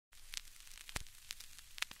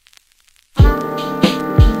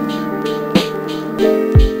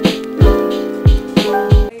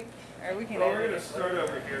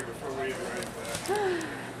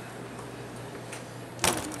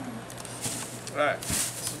Alright,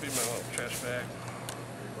 this will be my little trash bag.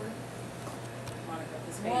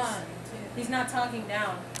 One. He's not talking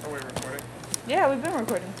down. Are we recording? Yeah, we've been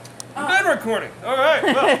recording. We've been recording. Alright,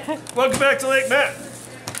 well, welcome back to Lake Matt.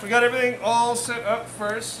 We got everything all set up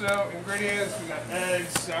first. So, ingredients, we got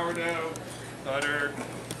eggs, sourdough, butter,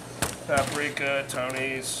 paprika,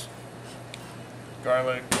 Tony's,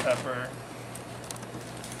 garlic, pepper.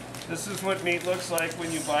 This is what meat looks like when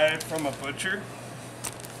you buy it from a butcher.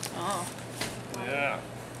 Oh. Yeah.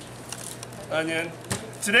 Onion.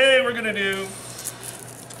 Today we're gonna do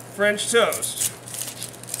French toast,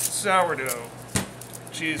 sourdough,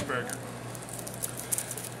 cheeseburger.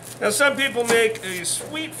 Now some people make a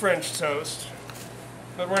sweet French toast,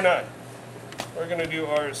 but we're not. We're gonna do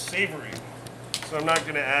ours savory. So I'm not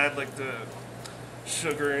gonna add like the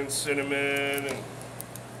sugar and cinnamon and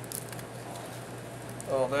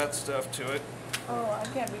all that stuff to it. Oh, I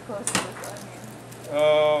can't be close to this onion.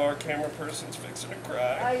 Oh, our camera person's fixing to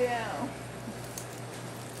cry. I am.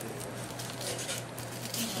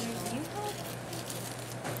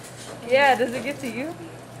 Yeah, does it get to you?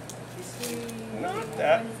 Not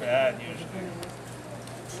that bad usually.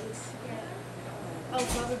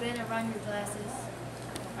 Oh, rubber band around your glasses.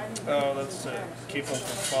 Oh, that's to keep them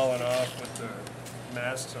from falling off with the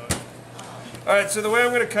masks on. Alright, so the way I'm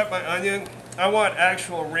going to cut my onion, I want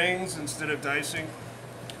actual rings instead of dicing.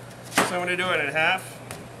 So I'm going to do it in half.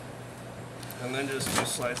 And then just do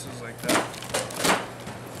slices like that.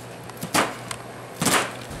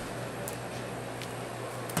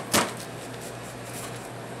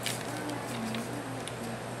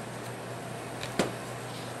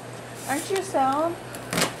 Aren't you sound?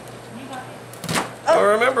 Oh,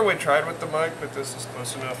 remember we tried with the mic, but this is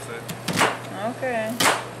close enough that... Okay.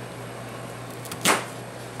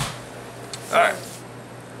 Alright,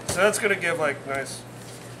 so that's going to give like nice,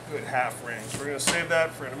 good half rings. We're going to save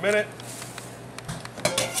that for in a minute.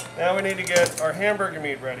 Now we need to get our hamburger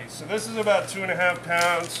meat ready. So this is about 2.5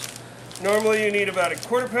 pounds. Normally you need about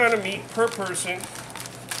 1/4 pound of meat per person.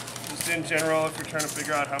 Just in general if you're trying to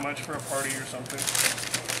figure out how much for a party or something.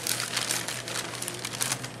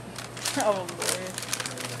 Oh, Lord.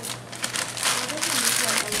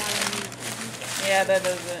 Yeah, that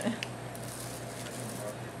doesn't. Are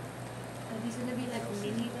these gonna be like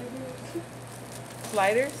mini burgers?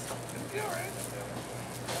 Sliders? It'll be alright.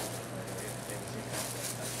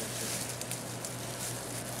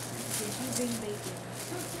 Did you bring bacon?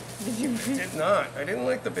 Did you I did not. I didn't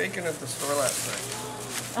like the bacon at the store last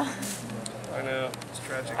night. I know, it's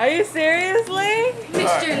tragic. Are you seriously?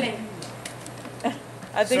 Mr. Lane.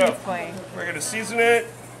 I think So, it's playing. we're going to season it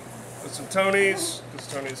with some Tony's, because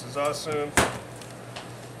Tony's is awesome.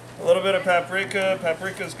 A little bit of paprika.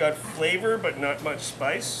 Paprika's got flavor, but not much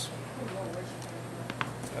spice.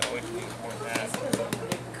 Oh, we can use more of that.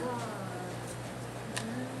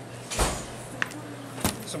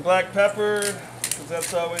 Some black pepper, because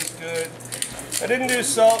that's always good. I didn't do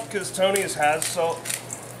salt, because Tony's has salt.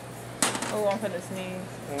 Oh, I'm gonna sneeze.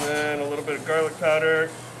 And then a little bit of garlic powder.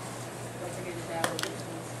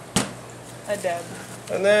 A dab.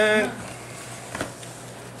 And then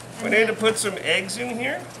we need to put some eggs in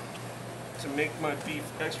here to make my beef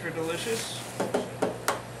extra delicious.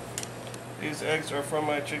 These eggs are from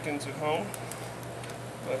my chickens at home,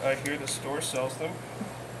 but I hear the store sells them.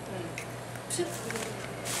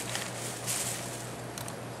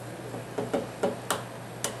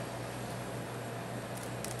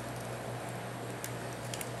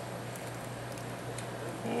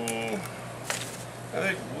 I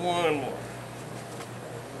think one more.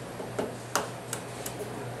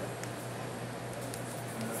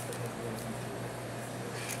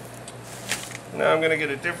 Now I'm going to get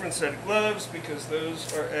a different set of gloves because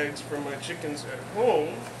those are eggs from my chickens at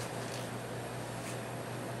home,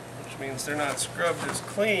 which means they're not scrubbed as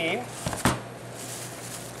clean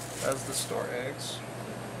as the store eggs.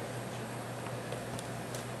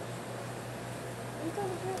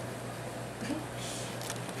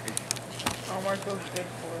 Hallmark feels good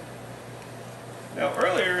for. Now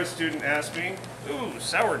earlier a student asked me, ooh,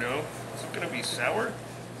 sourdough, is it going to be sour?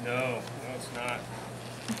 No, it's not.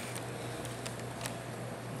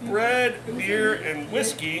 Bread, beer, and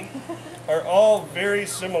whiskey are all very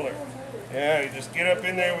similar. Yeah, you just get up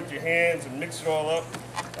in there with your hands and mix it all up.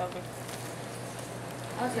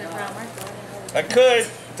 I could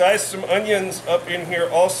dice some onions up in here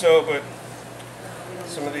also, but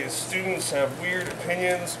some of these students have weird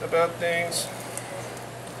opinions about things.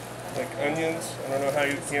 Like onions. I don't know how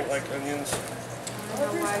you can't like onions. I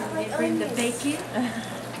don't know why you bring the bacon.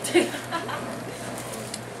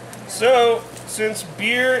 So, since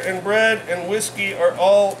beer and bread and whiskey are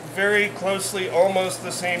all very closely almost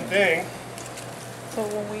the same thing, So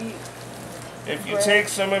when we If you take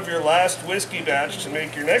some of your last whiskey batch to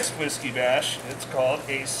make your next whiskey bash, it's called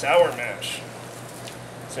a sour mash.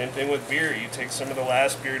 Same thing with beer. You take some of the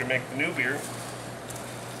last beer to make the new beer,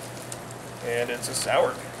 and it's a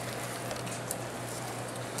sour beer.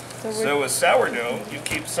 So with sourdough, you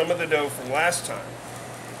keep some of the dough from last time,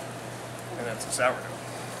 and that's a sourdough.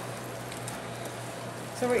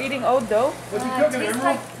 So we're eating old dough? What's it tastes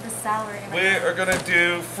like the sour in We are going to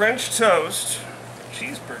do French toast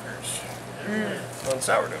cheeseburgers on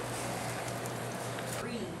sourdough.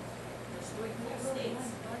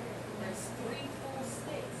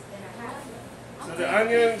 So the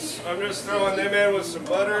onions, I'm just throwing them in with some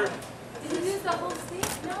butter. Did you use the whole steak?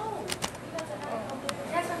 No.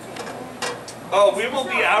 That's what I'm saying. Oh, we will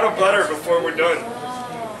be out of butter before we're done.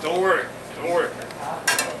 Don't worry. Don't worry.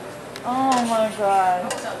 Oh my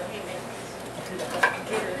god.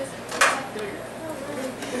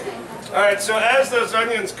 Alright, so as those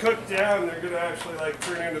onions cook down, they're going to actually like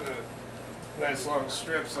turn into the nice long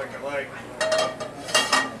strips like I like.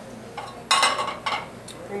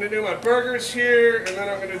 I'm going to do my burgers here, and then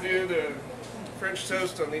I'm going to do the French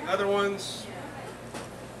toast on the other ones.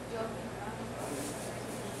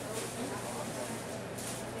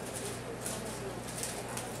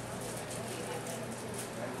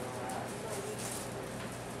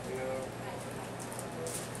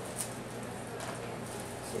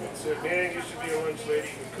 Someone said, man, you should be a lunch lady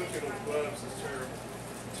and cooking with gloves is terrible.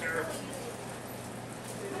 Terrible.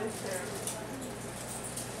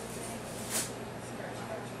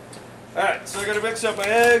 Alright, so I gotta mix up my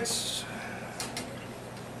eggs.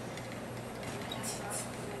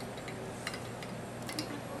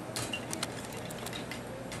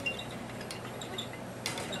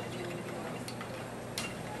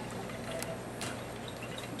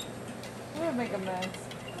 We're gonna make a mess.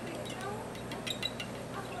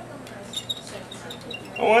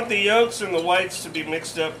 I want the yolks and the whites to be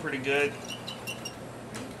mixed up pretty good.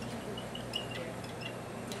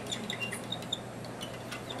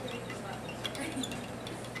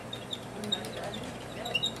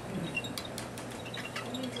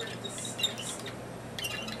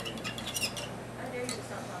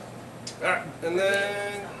 Alright, and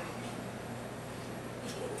then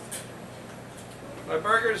my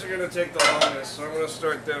burgers are going to take the longest, so I'm going to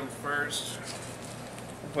start them first.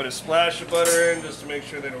 Put a splash of butter in just to make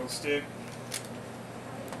sure they don't stick.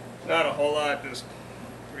 Not a whole lot, just,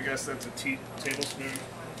 I guess that's a tablespoon.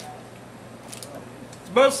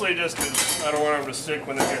 It's mostly just because I don't want them to stick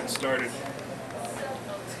when they're getting started.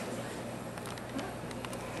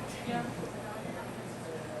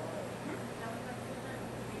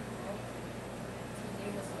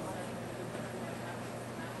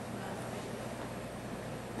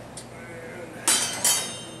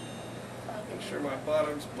 Make sure my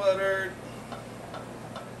bottom's buttered.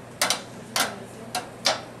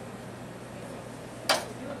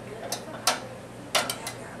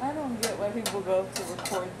 I don't get why people go to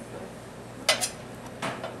record stuff.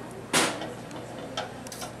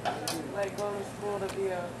 Like go to school to be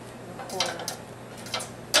a reporter.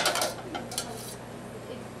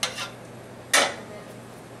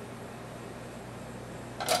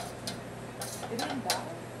 It didn't die.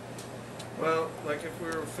 Well, like if we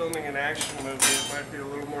were filming an action movie, it might be a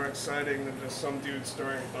little more exciting than just some dude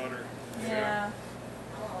stirring butter. You know? Yeah.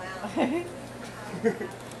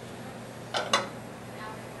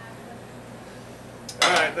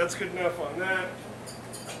 Alright, that's good enough on that.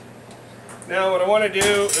 Now what I want to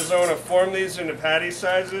do is I want to form these into patty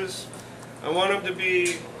sizes. I want them to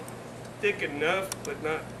be thick enough, but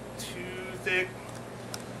not too thick.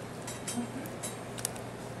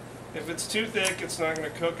 If it's too thick, it's not going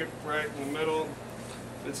to cook it right in the middle.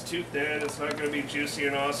 If it's too thin, it's not going to be juicy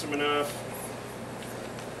and awesome enough.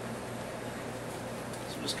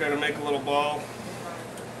 So just kind of make a little ball,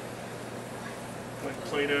 like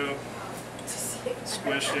Play-Doh.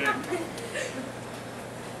 Squish it.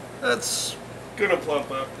 That's going to plump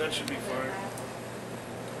up. That should be fine.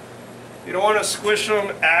 You don't want to squish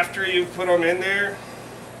them after you put them in there,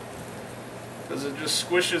 because it just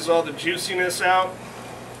squishes all the juiciness out.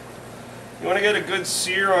 You want to get a good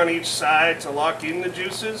sear on each side to lock in the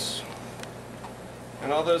juices.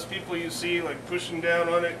 And all those people you see like pushing down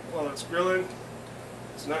on it while it's grilling,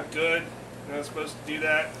 it's not good. You're not supposed to do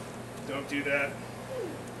that. Don't do that.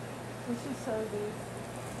 We should serve these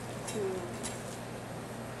to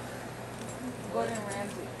Gordon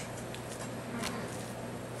Ramsay.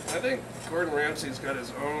 I think Gordon Ramsay's got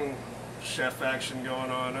his own chef action going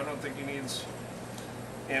on. I don't think he needs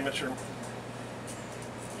amateur.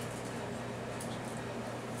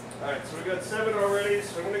 Alright, so we got 7 already,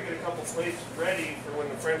 so I'm going to get a couple plates ready for when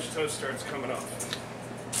the French toast starts coming off.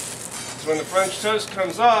 So when the French toast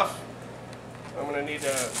comes off, I'm going to need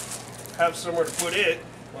to have somewhere to put it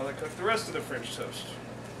while I cook the rest of the French toast.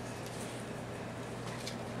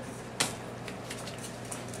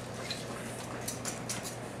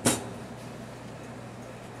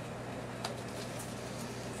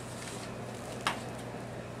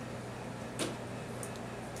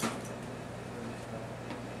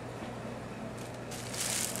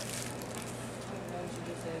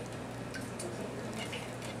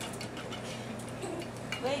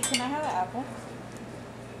 Wait, can I have an apple?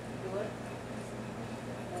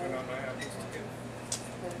 Turn on my apples again.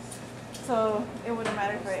 So it wouldn't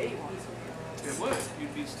matter if I ate one. It would.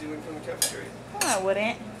 You'd be stealing from the cafeteria. No, I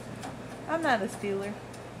wouldn't. I'm not a stealer.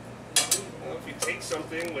 Well, if you take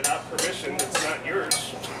something without permission that's not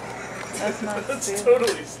yours, That's not that's stealing.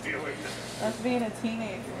 totally stealing. That's being a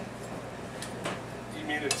teenager. You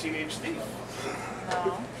mean a teenage thief?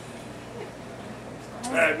 No.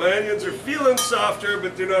 Alright, my onions are feeling softer,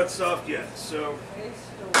 but they're not soft yet, so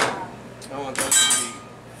I want those to be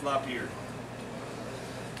floppier.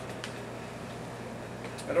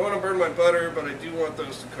 I don't want to burn my butter, but I do want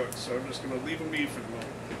those to cook, so I'm just going to leave them be for the moment.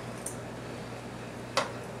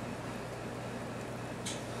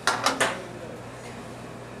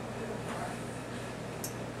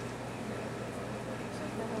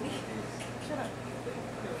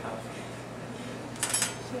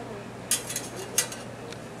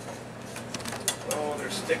 Oh,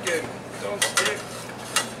 they're sticking. Don't stick.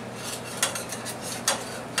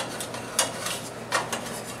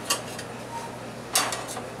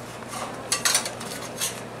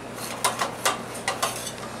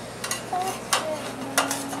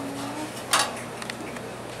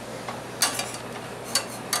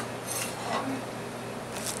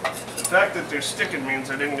 The fact that they're sticking means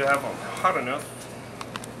I didn't have them hot enough.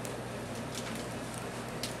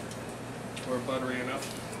 Or buttery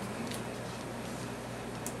enough.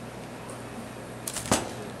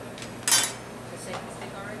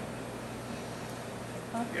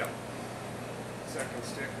 Yeah. Second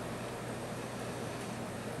stick.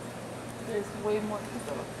 There's way more to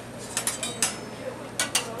go.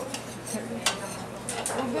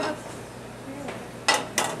 We'll get a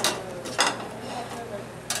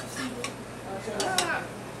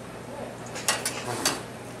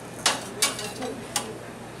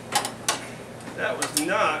That was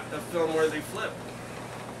not a film-worthy flip.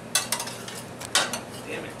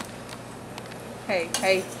 Damn it. Hey,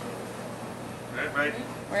 hey. Right.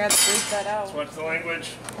 We're gonna have to bleep that out. Let's watch the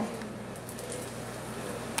language.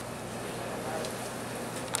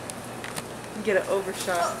 Get an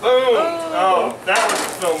overshot. Boom! Oh, that was a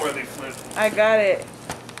film-worthy flip. I got it.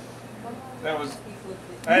 That was.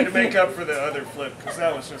 I had to make up for the other flip because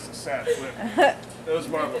that was just a sad flip. That was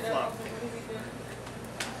more of a flop.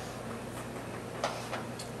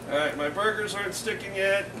 Alright, my burgers aren't sticking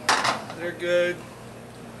yet. They're good.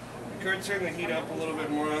 I could turn the heat up a little bit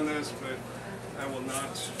more on this, but I will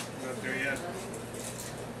not. I'm not there yet.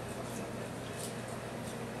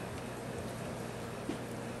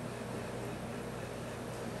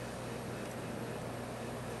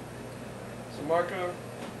 So Marco,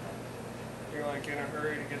 you're like in a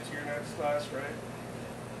hurry to get to your next class, right?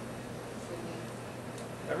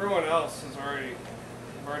 Everyone else has already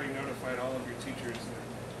notified all of your teachers that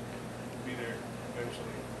you'll be there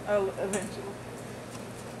eventually. Oh, eventually.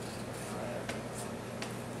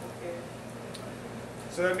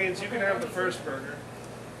 So that means you can have the first burger.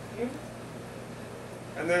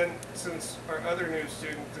 And then, since our other new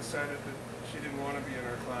student decided that she didn't want to be in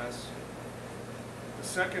our class, the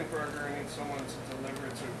second burger, I need someone to deliver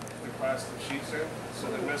it to the class that she's in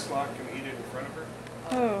so that Miss Locke can eat it in front of her.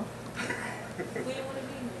 Oh.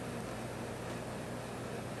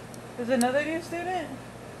 There's another new student?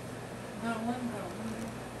 No, one girl.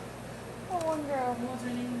 Oh, one girl. What was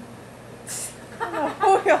her name? I don't know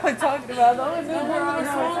who y'all are talking about. The only new girl Little is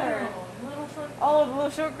short her. girl. Little short girl. Oh, the little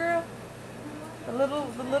short girl? The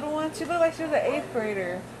little one? She looked like she was an 8th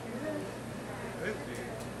grader. I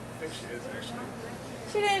think she is, actually.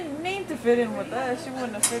 She didn't need to fit in with us. She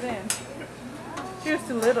wouldn't have fit in. She was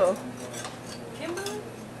too little. Kimberly?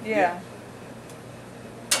 Yeah.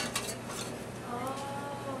 Oh.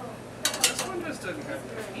 This one just doesn't have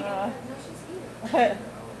to eat. No, she's here. Oh.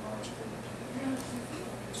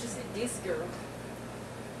 She said this girl.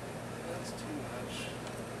 That's too much.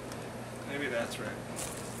 Maybe that's right.